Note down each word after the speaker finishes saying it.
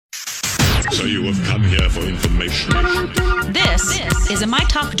So you have come here for information. This is a My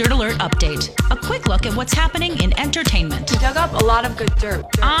Talk Dirt Alert update. A quick look at what's happening in entertainment. We dug up a lot of good dirt.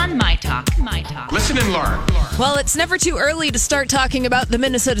 On My Talk. Listen and learn. Well, it's never too early to start talking about the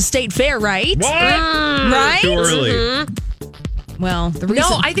Minnesota State Fair, right? What? Right? Too early. Mm-hmm. Well, the reason...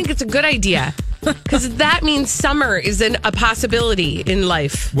 No, I think it's a good idea. Because that means summer is a possibility in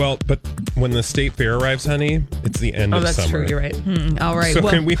life. Well, but when the state fair arrives, honey, it's the end of that's summer. true. You're right. All right. So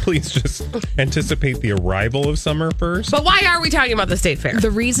well, can we please just anticipate the arrival of summer first? But why are we talking about the state fair?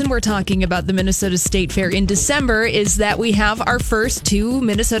 the reason we're talking about the Minnesota State Fair in December is that we have our first 2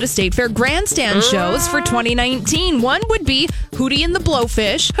 Minnesota State Fair Grandstand shows for 2019. One would be Hootie and the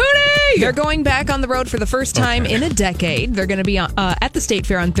Blowfish. Hootie! They're going back on the road for the first time in a decade. They're going to be at the State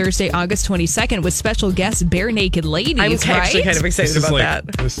Fair on Thursday, August 22nd with special guest Bare Naked Ladies, I'm right? actually kind of excited about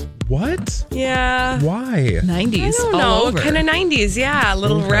that. What? Yeah. Why? 90s. I don't all know. over. Kind of 90s. Yeah. A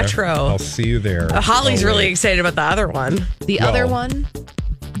little Okay. retro. I'll see you there. Holly's Oh, really wait. excited about the other one. The Well- other one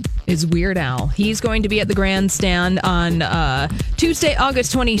is Weird Al. He's going to be at the Grandstand on Tuesday,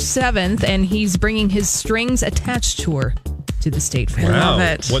 August 27th, and he's bringing his Strings Attached tour to the State Fair. Wow. love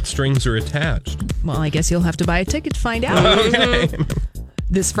it. What strings are attached? Well, I guess you'll have to buy a ticket to find out. Okay.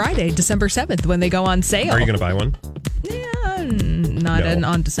 This Friday, December 7th, when they go on sale. Are you going to buy one? Yeah, not No.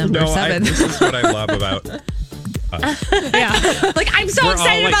 on December No, 7th. this is what I love about Yeah. Like, I'm so We're all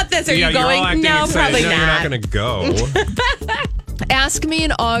excited like- about this. Are yeah, you you're all going? acting No, excited. probably No, not. You're not going to go. Ask me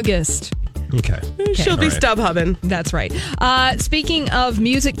in August. Okay. She'll be All right. stub hubbing. That's right. Speaking of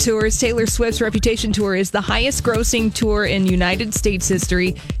music tours, Taylor Swift's Reputation Tour is the highest grossing tour in United States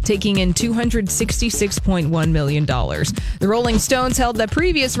history, taking in $266.1 million. The Rolling Stones held the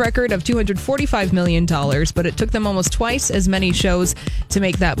previous record of $245 million, but it took them almost twice as many shows to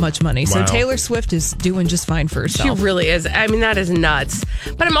make that much money. So Wow. Taylor Swift is doing just fine for She herself. really is. I mean, that is nuts.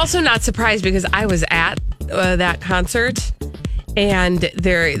 But I'm also not surprised because I was at that concert. And the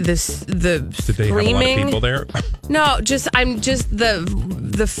Did they have a lot of screaming. people there? No, I'm just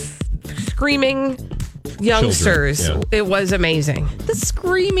the screaming youngsters. Children, It was amazing. The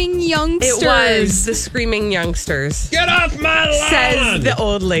screaming youngsters. It was the screaming youngsters. Get off my lawn! Says the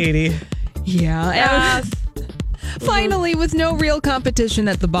old lady. Yeah. Finally, with no real competition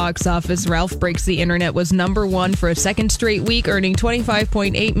at the box office, Ralph Breaks the Internet was number 1 for a second straight week, earning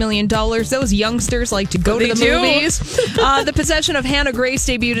 $25.8 million. Those youngsters like to go to the They do. movies. The Possession of Hannah Grace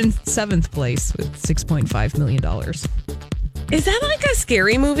debuted in 7th place with $6.5 million. Is that like a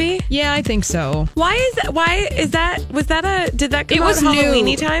scary movie? Yeah, I think so. Did that come It out was Halloween-y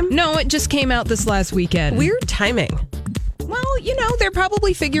new. time? No, it just came out this last weekend. Weird timing. Well, they're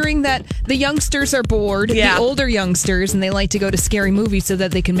probably figuring that the youngsters are bored, Yeah. the older youngsters, and they like to go to scary movies so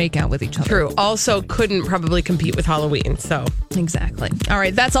that they can make out with each other. True. Also couldn't probably compete with Halloween, so. Exactly. All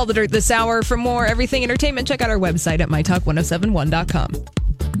right, that's all the dirt this hour. For more everything entertainment, check out our website at mytalk1071.com.